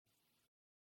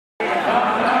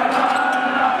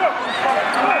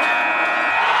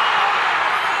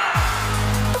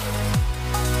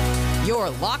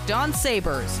Locked On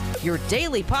Sabres, your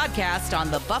daily podcast on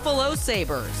the Buffalo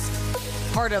Sabres.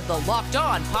 Part of the Locked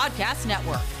On Podcast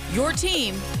Network, your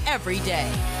team every day.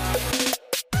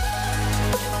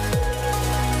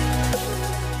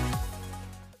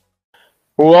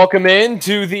 Welcome in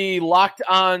to the Locked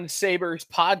On Sabres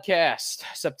podcast.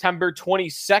 September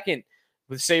 22nd,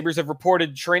 the Sabres have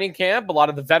reported training camp. A lot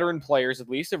of the veteran players, at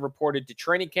least, have reported to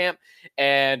training camp,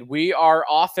 and we are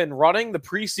off and running. The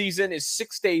preseason is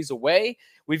 6 days away.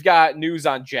 We've got news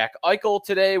on Jack Eichel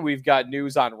today. We've got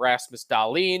news on Rasmus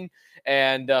Dahlin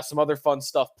and some other fun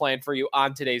stuff planned for you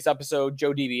on today's episode.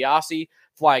 Joe DiBiase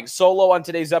flying solo on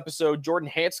today's episode. Jordan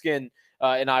Hanskin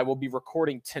and I will be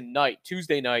recording tonight,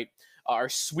 Tuesday night, our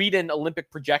Sweden Olympic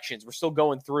projections. We're still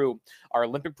going through our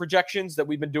Olympic projections that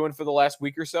we've been doing for the last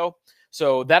week or so.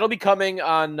 So that'll be coming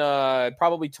on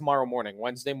probably tomorrow morning,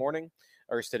 Wednesday morning,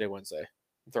 or is today Wednesday?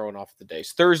 I'm throwing off the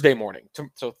days. Thursday morning.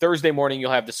 So Thursday morning, you'll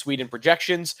have the Sweden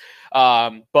projections.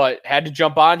 But had to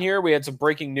jump on here. We had some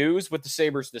breaking news with the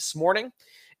Sabres this morning.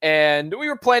 And we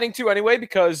were planning to anyway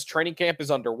because training camp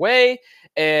is underway.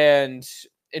 And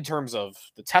in terms of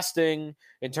the testing,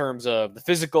 in terms of the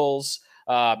physicals,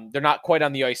 they're not quite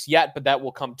on the ice yet, but that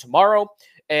will come tomorrow.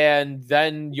 And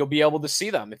then you'll be able to see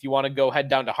them. If you want to go head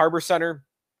down to Harbor Center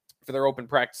for their open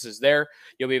practices there,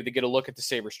 you'll be able to get a look at the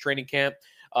Sabres training camp.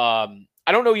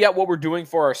 I don't know yet what we're doing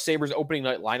for our Sabres opening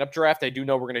night lineup draft. I do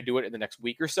know we're going to do it in the next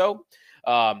week or so.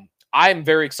 I'm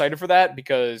very excited for that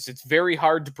because it's very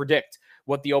hard to predict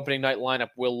what the opening night lineup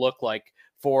will look like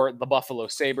for the Buffalo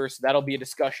Sabres. That'll be a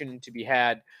discussion to be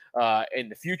had in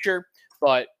the future.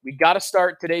 But we got to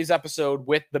start today's episode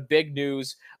with the big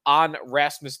news on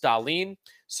Rasmus Dahlin.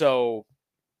 So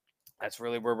that's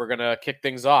really where we're going to kick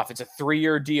things off. It's a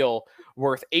 3-year deal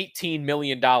worth $18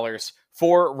 million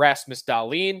for Rasmus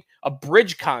Dahlin, a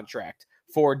bridge contract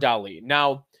for Dahlin.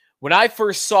 Now, when I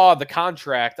first saw the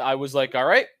contract, I was like, all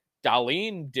right,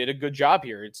 Dahlin did a good job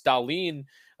here. It's Dahlin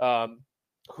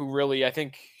who really, I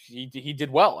think he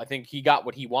did well. I think he got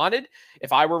what he wanted.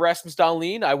 If I were Rasmus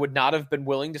Dahlin, I would not have been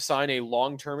willing to sign a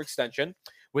long-term extension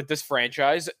with this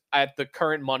franchise at the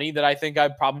current money that I think I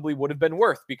probably would have been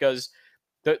worth, because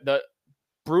the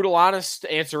brutal, honest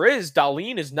answer is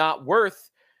Dahlin is not worth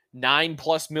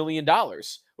 $9+ million.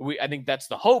 I think that's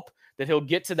the hope, that he'll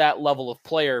get to that level of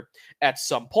player at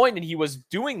some point, and he was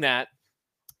doing that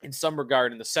in some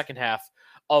regard in the second half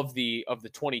of the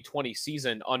 2020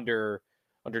 season under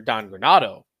Don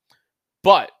Granato.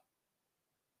 But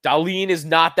Dahlin is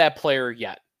not that player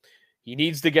yet. He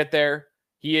needs to get there.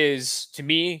 He is, to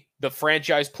me, the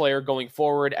franchise player going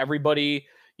forward. Everybody,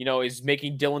 is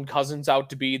making Dylan Cousins out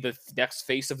to be the next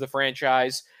face of the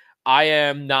franchise. I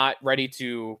am not ready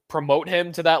to promote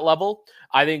him to that level.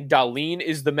 I think Dahlin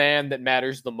is the man that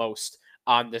matters the most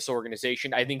on this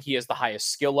organization. I think he has the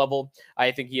highest skill level.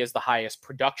 I think he has the highest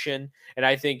production. And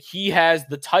I think he has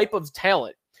the type of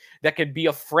talent that could be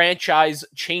a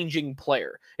franchise-changing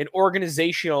player, an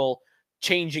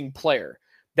organizational-changing player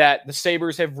that the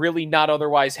Sabres have really not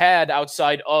otherwise had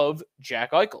outside of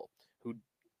Jack Eichel, who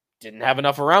didn't have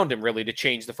enough around him really to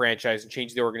change the franchise and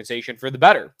change the organization for the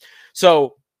better.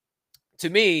 So, to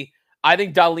me, I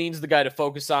think Dahlin's the guy to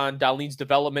focus on. Dahlin's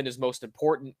development is most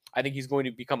important. I think he's going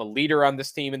to become a leader on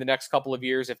this team in the next couple of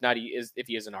years, if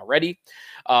he isn't already.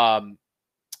 But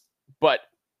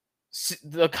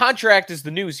the contract is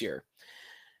the news here.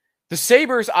 The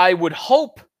Sabres, I would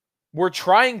hope, were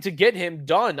trying to get him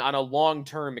done on a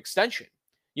long-term extension.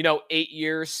 8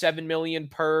 years, $7 million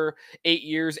per, 8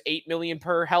 years, $8 million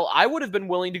per. Hell, I would have been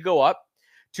willing to go up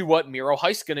to what Miro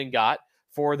Heiskanen got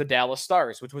for the Dallas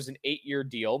Stars, which was an 8-year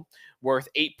deal worth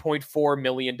 $8.4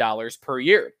 million per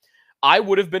year. I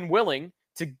would have been willing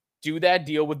to do that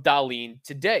deal with Dahlin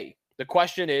today. The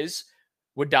question is,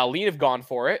 would Dahlin have gone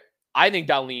for it? I think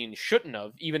Dahlin shouldn't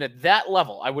have. Even at that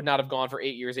level, I would not have gone for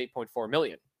 8 years, $8.4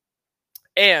 million.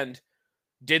 And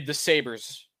did the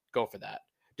Sabres go for that?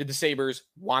 Did the Sabres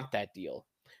want that deal?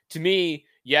 To me,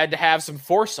 you had to have some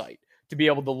foresight to be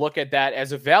able to look at that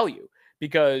as a value,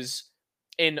 because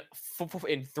in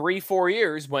 3-4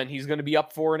 years, when he's going to be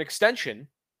up for an extension,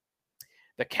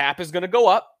 the cap is going to go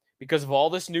up because of all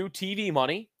this new TV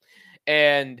money.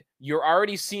 And you're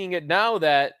already seeing it now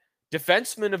that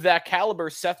defensemen of that caliber,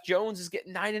 Seth Jones, is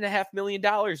getting $9.5 million.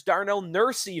 Darnell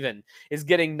Nurse even is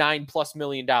getting $9+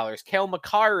 million. Cale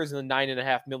Makar is in the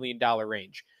 $9.5 million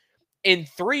range. In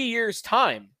 3 years'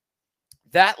 time,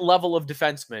 that level of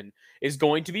defenseman is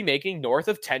going to be making north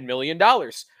of $10 million.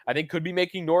 I think could be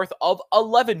making north of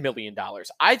 $11 million.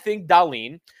 I think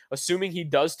Dahlin, assuming he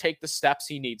does take the steps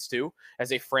he needs to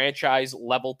as a franchise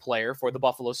level player for the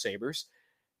Buffalo Sabres,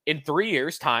 in 3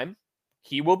 years' time,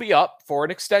 he will be up for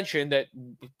an extension that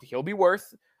he'll be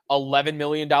worth $11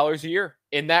 million a year,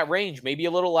 in that range, maybe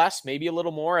a little less, maybe a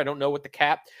little more. I don't know what the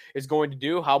cap is going to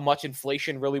do, how much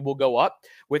inflation really will go up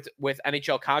with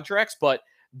NHL contracts, but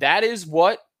that is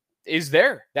what is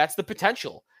there. That's the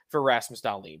potential for Rasmus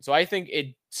Dahlin. So I think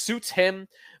it suits him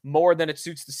more than it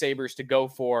suits the Sabres to go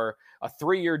for a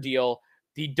 3-year deal.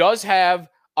 He does have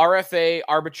RFA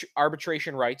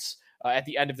arbitration rights at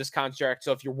the end of this contract.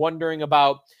 So if you're wondering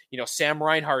about, Sam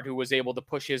Reinhart, who was able to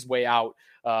push his way out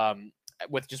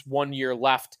with just 1 year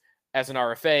left as an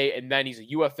RFA, and then he's a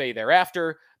UFA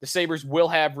thereafter, the Sabres will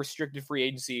have restricted free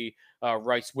agency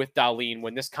rights with Dahlin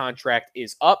when this contract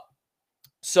is up.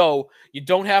 So you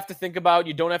don't have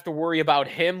to worry about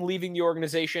him leaving the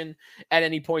organization at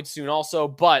any point soon also.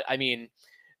 But I mean,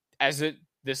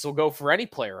 this will go for any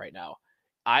player right now.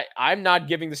 I'm not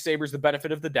giving the Sabres the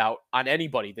benefit of the doubt on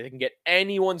anybody. They can get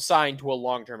anyone signed to a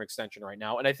long-term extension right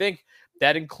now. And I think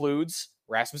that includes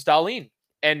Rasmus Dahlin.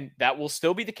 And that will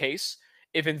still be the case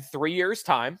if in 3 years'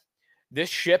 time, this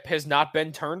ship has not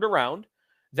been turned around,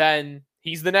 then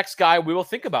he's the next guy we will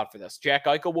think about for this. Jack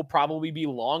Eichel will probably be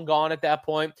long gone at that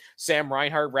point. Sam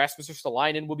Reinhart, Rasmus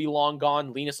Ristolainen will be long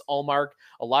gone. Linus Ullmark,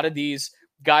 a lot of these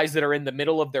guys that are in the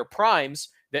middle of their primes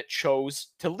that chose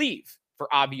to leave for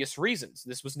obvious reasons.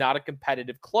 This was not a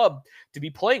competitive club to be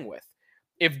playing with.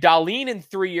 If Dahlin in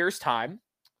 3 years' time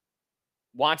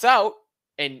wants out,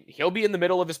 and he'll be in the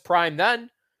middle of his prime then,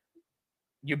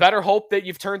 you better hope that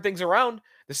you've turned things around.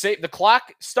 The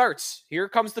clock starts. Here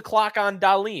comes the clock on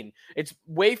Dahlin. It's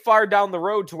way far down the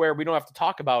road to where we don't have to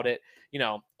talk about it,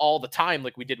 all the time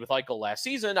like we did with Eichel last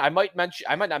season. I might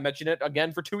not mention it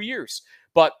again for 2 years,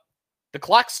 but the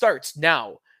clock starts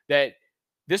now that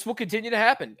this will continue to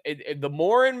happen. The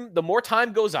more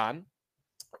time goes on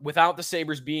without the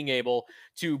Sabres being able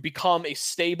to become a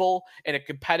stable and a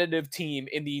competitive team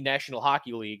in the National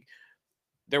Hockey League,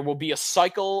 there will be a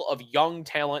cycle of young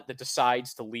talent that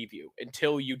decides to leave you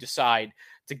until you decide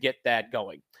to get that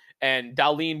going. And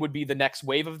Dahlin would be the next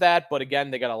wave of that. But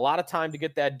again, they got a lot of time to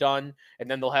get that done. And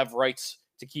then they'll have rights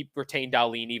to retain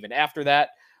Dahlin even after that.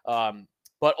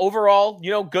 But overall,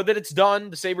 good that it's done.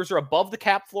 The Sabres are above the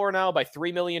cap floor now by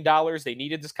 $3 million. They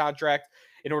needed this contract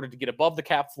in order to get above the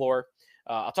cap floor.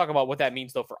 I'll talk about what that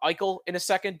means, though, for Eichel in a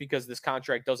second, because this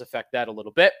contract does affect that a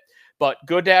little bit. But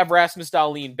good to have Rasmus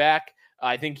Dahlin back.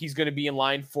 I think he's going to be in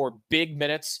line for big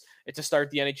minutes to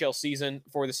start the NHL season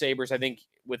for the Sabres. I think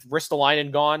with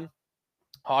Ristolainen gone,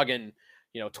 Hagen,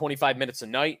 25 minutes a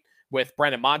night. With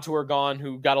Brandon Montour gone,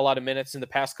 who got a lot of minutes in the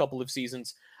past couple of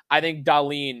seasons, I think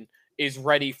Dahlin is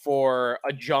ready for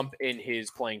a jump in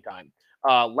his playing time.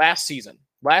 Last season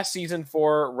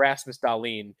for Rasmus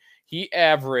Dahlin, he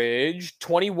averaged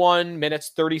 21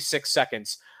 minutes, 36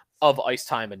 seconds of ice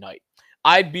time a night.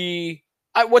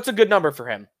 What's a good number for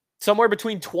him? Somewhere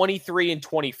between 23 and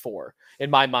 24, in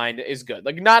my mind, is good.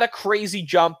 Like, not a crazy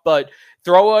jump, but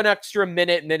throw an extra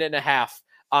minute and a half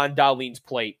on Dahlin's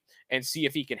plate and see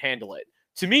if he can handle it.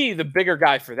 To me, the bigger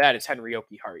guy for that is Henri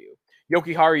Jokiharju.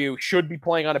 Jokiharju should be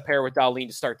playing on a pair with Dahlin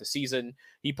to start the season.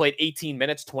 He played 18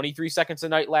 minutes, 23 seconds a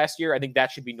night last year. I think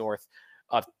that should be north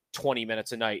of 20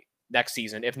 minutes a night next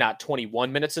season, if not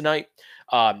 21 minutes a night.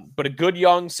 But a good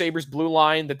young Sabres blue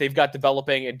line that they've got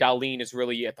developing, and Dahlin is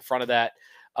really at the front of that.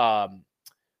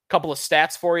 Couple of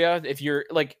stats for you. If you're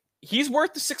he's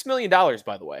worth the $6 million,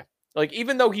 by the way.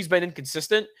 Even though he's been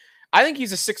inconsistent, I think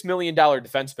he's a $6 million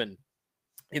defenseman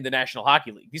in the National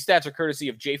Hockey League. These stats are courtesy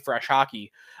of JFresh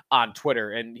Hockey on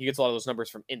Twitter, and he gets a lot of those numbers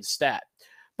from InStat.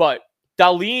 But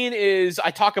Dahlin is,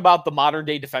 I talk about the modern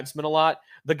day defenseman a lot,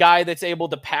 the guy that's able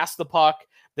to pass the puck,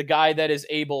 the guy that is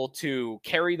able to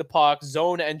carry the puck,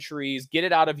 zone entries, get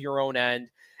it out of your own end,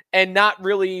 and not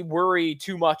really worry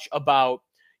too much about,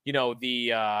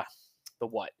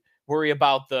 worry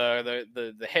about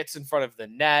the hits in front of the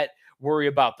net, worry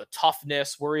about the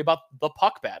toughness, worry about the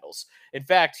puck battles. In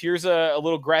fact, here's a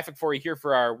little graphic for you here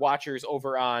for our watchers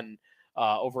over on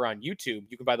YouTube.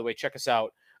 You can, by the way, check us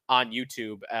out on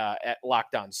YouTube at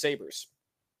Locked On Sabres.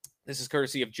 This is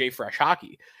courtesy of JFresh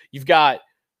Hockey. You've got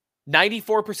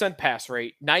 94% pass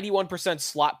rate, 91%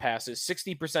 slot passes,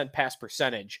 60% pass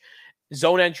percentage,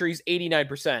 zone entries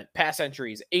 89%, pass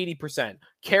entries 80%,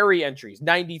 carry entries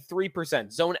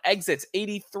 93%, zone exits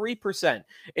 83%.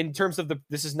 In terms of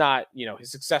this is not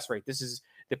his success rate. This is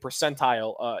the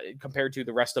percentile compared to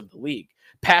the rest of the league.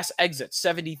 Pass exits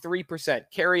 73%,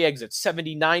 carry exits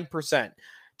 79%,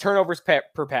 turnovers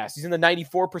per pass. He's in the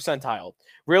 94 percentile.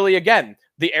 Really, again,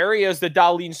 the areas that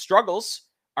Dahlin struggles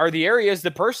are the areas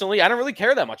that personally I don't really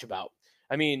care that much about.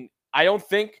 I mean, I don't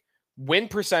think win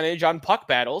percentage on puck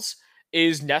battles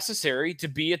is necessary to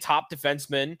be a top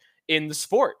defenseman in the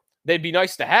sport. They'd be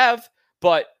nice to have,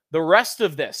 but the rest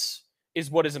of this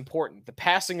is what is important. The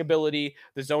passing ability,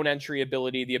 the zone entry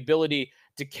ability, the ability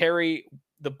to carry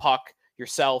the puck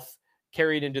yourself,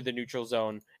 carry it into the neutral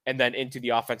zone, and then into the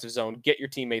offensive zone, get your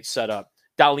teammates set up.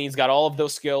 Dahlin's got all of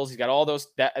those skills. He's got all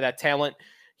that talent.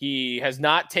 He has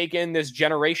not taken this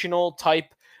generational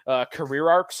type career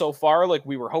arc so far like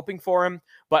we were hoping for him,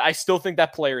 but I still think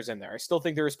that player's in there. I still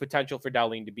think there is potential for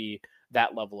Dahlin to be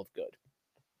that level of good.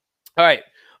 All right.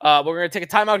 We're going to take a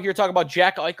time out here to talk about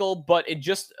Jack Eichel, but in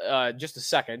just a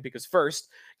second, because first,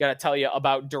 got to tell you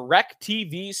about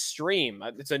DirecTV Stream.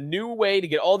 It's a new way to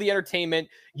get all the entertainment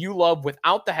you love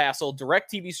without the hassle.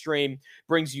 DirecTV Stream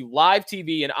brings you live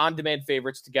TV and on-demand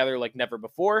favorites together like never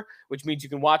before, which means you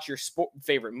can watch your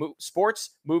favorite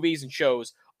sports, movies, and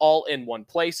shows all in one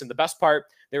place. And the best part,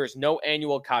 there is no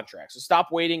annual contract. So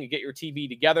stop waiting and get your TV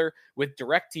together with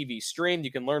DirecTV Stream.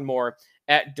 You can learn more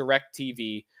at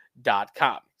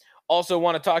directtv.com. Also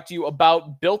want to talk to you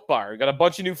about Built Bar. We got a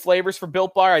bunch of new flavors for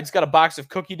Built Bar. I just got a box of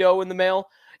cookie dough in the mail,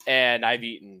 and I've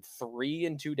eaten 3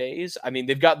 in 2 days. I mean,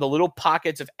 they've got the little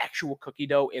pockets of actual cookie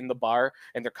dough in the bar,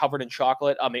 and they're covered in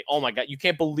chocolate. I mean, oh my God, you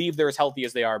can't believe they're as healthy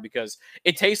as they are because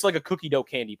it tastes like a cookie dough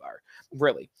candy bar,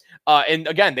 really. And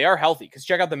again, they are healthy because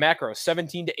check out the macros: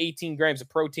 17 to 18 grams of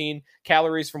protein,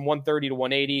 calories from 130 to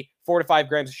 180, 4 to 5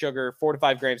 grams of sugar, 4 to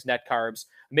 5 grams net carbs.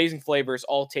 Amazing flavors,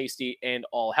 all tasty and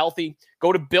all healthy.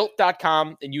 Go to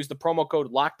built.com and use the promo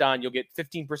code LOCKEDON. You'll get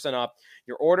 15% off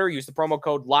your order. Use the promo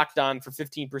code LOCKEDON for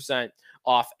 15%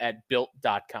 off at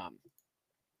built.com.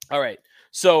 All right.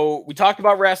 So we talked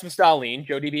about Rasmus Dahlin,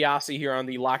 Joe DiBiase here on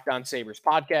the Locked On Sabres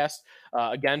podcast.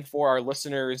 Again, for our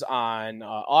listeners on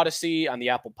Odyssey, on the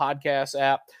Apple Podcasts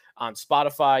app, on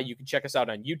Spotify, you can check us out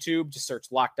on YouTube. Just search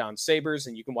Locked On Sabres,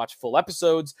 and you can watch full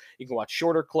episodes. You can watch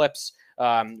shorter clips.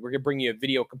 We're going to bring you a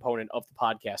video component of the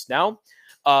podcast now.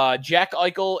 Jack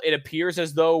Eichel, it appears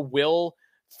as though, will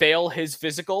fail his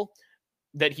physical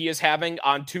that he is having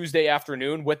on Tuesday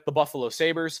afternoon with the Buffalo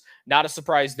Sabres. Not a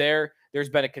surprise there. There's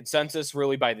been a consensus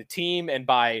really by the team and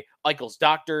by Eichel's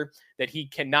doctor that he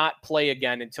cannot play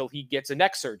again until he gets a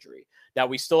neck surgery. Now,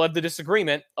 we still have the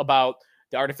disagreement about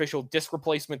the artificial disc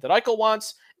replacement that Eichel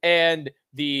wants and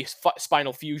the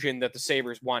spinal fusion that the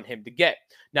Sabres want him to get.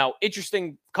 Now,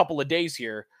 interesting couple of days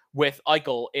here with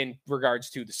Eichel in regards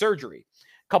to the surgery.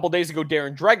 A couple of days ago,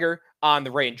 Darren Dreger on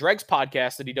the Ray and Dregs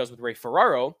podcast that he does with Ray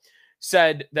Ferraro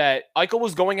said that Eichel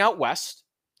was going out west.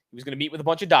 He was going to meet with a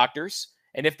bunch of doctors.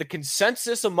 And if the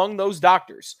consensus among those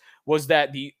doctors was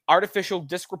that the artificial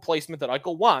disc replacement that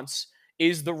Eichel wants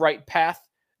is the right path,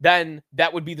 then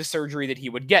that would be the surgery that he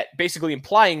would get, basically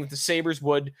implying that the Sabres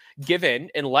would give in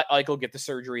and let Eichel get the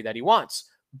surgery that he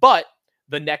wants. But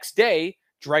the next day,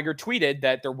 Dreger tweeted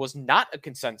that there was not a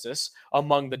consensus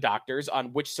among the doctors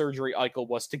on which surgery Eichel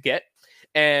was to get.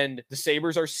 And the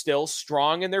Sabres are still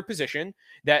strong in their position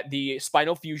that the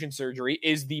spinal fusion surgery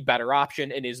is the better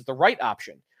option and is the right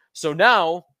option. So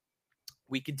now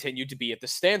we continue to be at the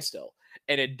standstill.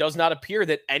 And it does not appear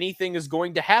that anything is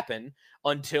going to happen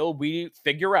until we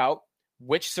figure out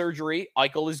which surgery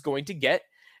Eichel is going to get.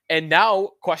 And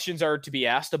now questions are to be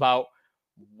asked about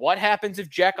what happens if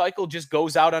Jack Eichel just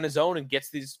goes out on his own and gets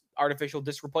these artificial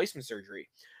disc replacement surgery.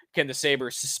 Can the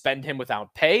Sabres suspend him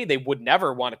without pay? They would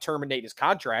never want to terminate his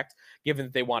contract, given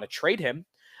that they want to trade him.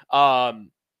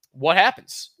 What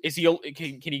happens?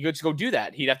 Can he just go do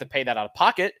that? He'd have to pay that out of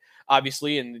pocket,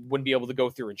 obviously, and wouldn't be able to go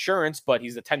through insurance, but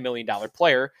he's a $10 million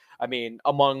player. I mean,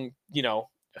 among,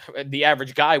 the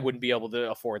average guy wouldn't be able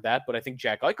to afford that, but I think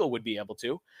Jack Eichel would be able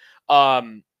to.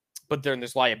 But then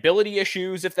there's liability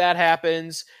issues if that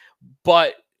happens.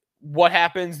 But what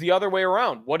happens the other way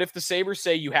around? What if the Sabres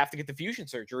say you have to get the fusion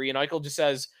surgery and Eichel just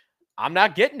says, I'm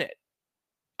not getting it.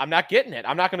 I'm not getting it.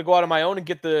 I'm not going to go out on my own and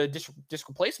get the disc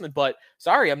replacement, but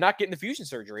sorry, I'm not getting the fusion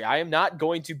surgery. I am not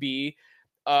going to be,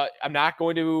 I'm not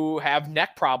going to have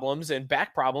neck problems and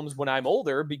back problems when I'm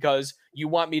older because you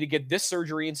want me to get this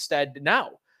surgery instead now.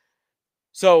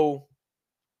 So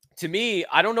to me,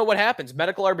 I don't know what happens.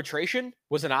 Medical arbitration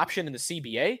was an option in the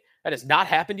CBA. That has not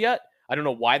happened yet. I don't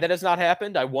know why that has not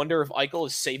happened. I wonder if Eichel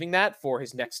is saving that for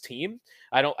his next team.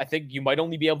 I think you might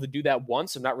only be able to do that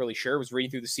once. I'm not really sure. I was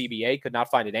reading through the CBA, could not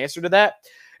find an answer to that.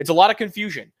 It's a lot of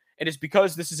confusion. And it's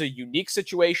because this is a unique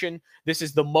situation. This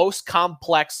is the most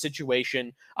complex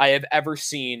situation I have ever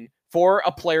seen for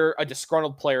a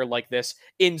disgruntled player like this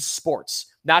in sports.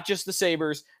 Not just the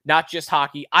Sabres, not just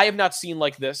hockey. I have not seen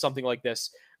something like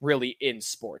this really in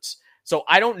sports. So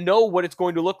I don't know what it's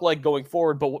going to look like going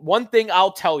forward. But one thing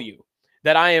I'll tell you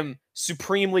that I am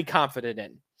supremely confident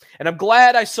in, and I'm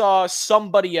glad I saw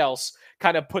somebody else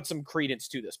kind of put some credence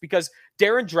to this, because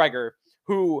Darren Dreger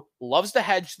who loves to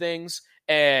hedge things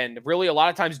and really a lot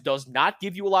of times does not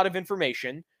give you a lot of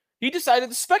information, he decided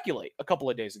to speculate a couple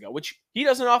of days ago, which he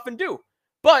doesn't often do.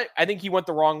 But I think he went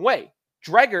the wrong way.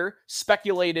 Dreger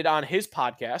speculated on his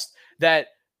podcast that,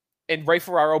 and Ray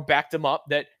Ferraro backed him up,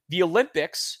 that the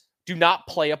Olympics do not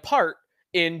play a part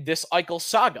in this Eichel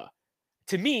saga.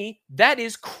 To me, that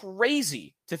is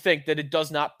crazy to think that it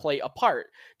does not play a part.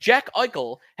 Jack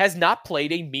Eichel has not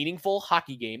played a meaningful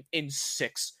hockey game in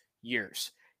 6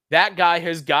 years. That guy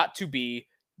has got to be,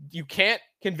 you can't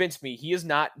convince me he is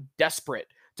not desperate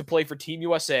to play for Team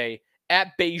USA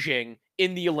at Beijing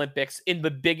in the Olympics in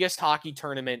the biggest hockey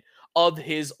tournament of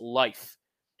his life.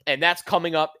 And that's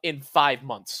coming up in 5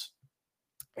 months.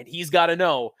 And he's got to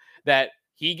know that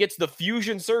he gets the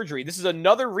fusion surgery. This is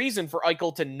another reason for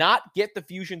Eichel to not get the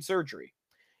fusion surgery.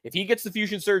 If he gets the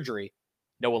fusion surgery,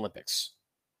 no Olympics.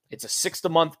 It's a 6 to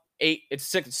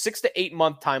 8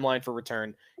 month timeline for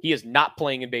return. He is not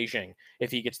playing in Beijing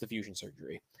if he gets the fusion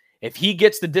surgery. If he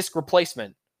gets the disc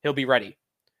replacement, he'll be ready.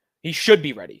 He should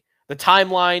be ready. The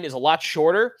timeline is a lot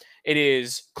shorter. It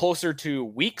is closer to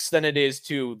weeks than it is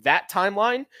to that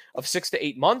timeline of 6 to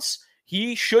 8 months.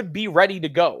 He should be ready to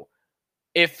go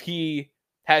if he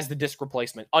has the disc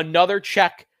replacement. Another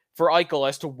check for Eichel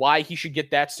as to why he should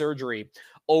get that surgery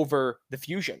over the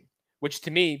fusion, which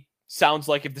to me sounds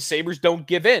like if the Sabres don't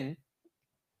give in,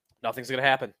 nothing's going to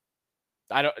happen.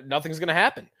 Nothing's going to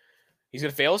happen. He's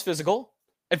going to fail his physical.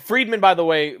 And Friedman, by the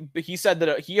way, he said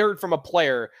that he heard from a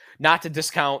player not to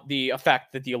discount the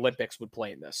effect that the Olympics would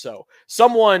play in this. So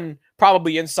someone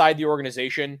probably inside the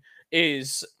organization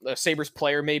is a Sabres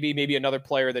player, maybe another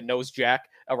player that knows Jack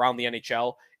around the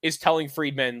NHL, is telling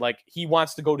Friedman, like, he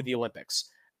wants to go to the Olympics.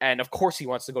 And of course he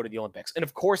wants to go to the Olympics. And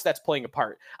of course that's playing a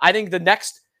part. I think the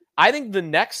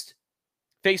next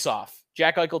face-off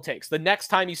Jack Eichel takes, the next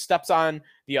time he steps on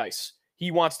the ice,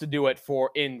 he wants to do it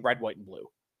in red, white, and blue.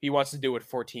 He wants to do it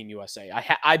for Team USA.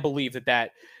 I believe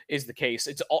that is the case.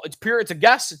 It's a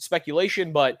guess, it's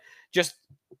speculation, but just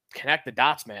connect the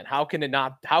dots, man. How could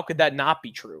that not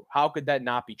be true? How could that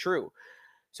not be true?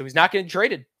 So he's not getting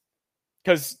traded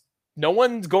because no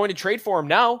one's going to trade for him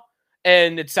now.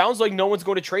 And it sounds like no one's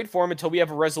going to trade for him until we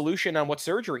have a resolution on what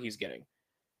surgery he's getting.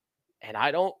 And I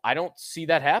don't see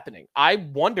that happening. I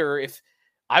wonder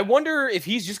if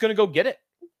he's just going to go get it.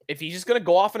 If he's just going to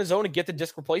go off on his own and get the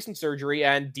disc replacement surgery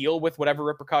and deal with whatever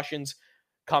repercussions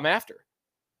come after.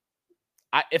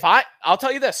 I'll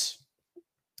tell you this.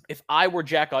 If I were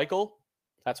Jack Eichel,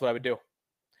 that's what I would do.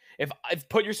 If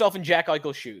put yourself in Jack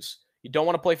Eichel's shoes. You don't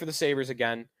want to play for the Sabres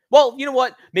again. Well, you know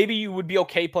what? Maybe you would be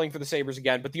okay playing for the Sabres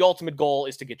again, but the ultimate goal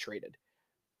is to get traded.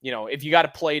 You know, if you got to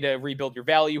play to rebuild your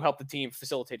value, help the team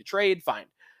facilitate a trade, fine.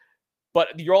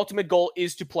 But your ultimate goal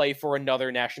is to play for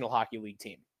another National Hockey League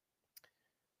team.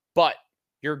 But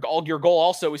your goal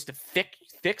also is to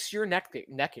fix your neck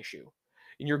issue.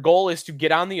 And your goal is to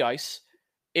get on the ice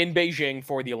in Beijing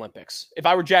for the Olympics. If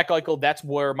I were Jack Eichel, that's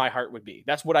where my heart would be.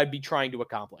 That's what I'd be trying to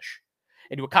accomplish.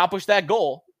 And to accomplish that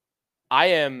goal,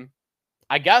 I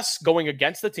guess, going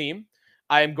against the team.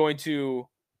 I am going to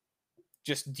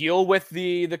just deal with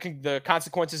the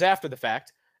consequences after the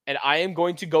fact. And I am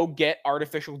going to go get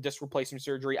artificial disc replacement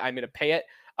surgery. I'm going to pay it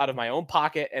out of my own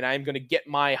pocket, and I'm going to get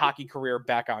my hockey career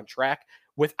back on track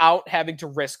without having to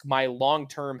risk my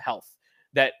long-term health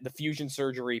that the fusion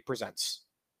surgery presents.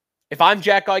 If I'm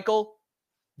Jack Eichel,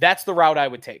 that's the route I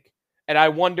would take. And I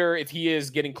wonder if he is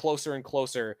getting closer and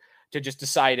closer to just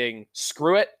deciding,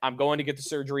 screw it, I'm going to get the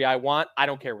surgery I want. I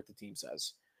don't care what the team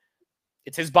says.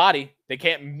 It's his body. They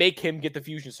can't make him get the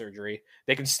fusion surgery.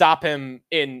 They can stop him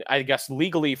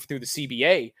legally through the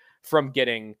CBA from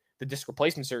getting the disc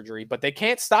replacement surgery, but they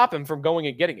can't stop him from going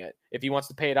and getting it if he wants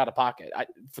to pay it out of pocket.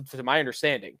 To my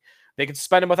understanding, they can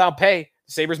suspend him without pay.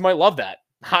 The Sabres might love that,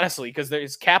 honestly, because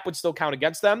his cap would still count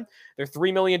against them. They're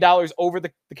 $3 million over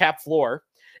the cap floor,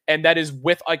 and that is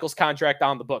with Eichel's contract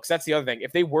on the books. That's the other thing.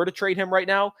 If they were to trade him right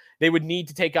now, they would need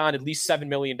to take on at least $7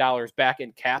 million back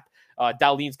in cap.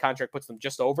 Dahlin's contract puts them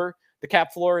just over the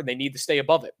cap floor, and they need to stay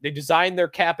above it. They designed their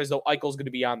cap as though Eichel's going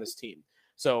to be on this team.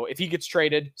 So if he gets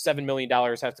traded, $7 million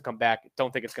has to come back.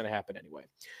 Don't think it's going to happen anyway.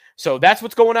 So that's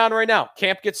what's going on right now.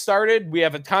 Camp gets started. We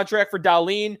have a contract for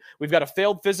Dahlin. We've got a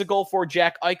failed physical for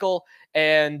Jack Eichel.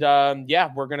 And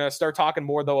we're going to start talking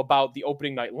more, though, about the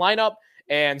opening night lineup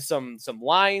and some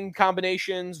line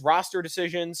combinations, roster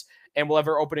decisions, and we'll have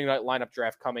our opening night lineup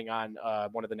draft coming on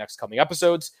one of the next coming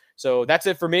episodes. So that's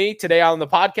it for me today on the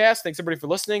podcast. Thanks, everybody, for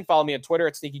listening. Follow me on Twitter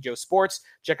at Sneaky Joe Sports.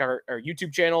 Check out our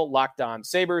YouTube channel, Locked On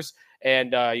Sabres.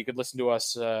 And you could listen to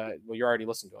us. You're already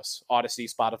listening to us. Odyssey,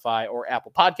 Spotify, or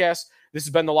Apple Podcasts. This has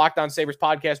been the Locked On Sabres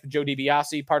podcast with Joe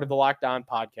DiBiase, part of the Locked On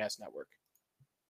Podcast Network.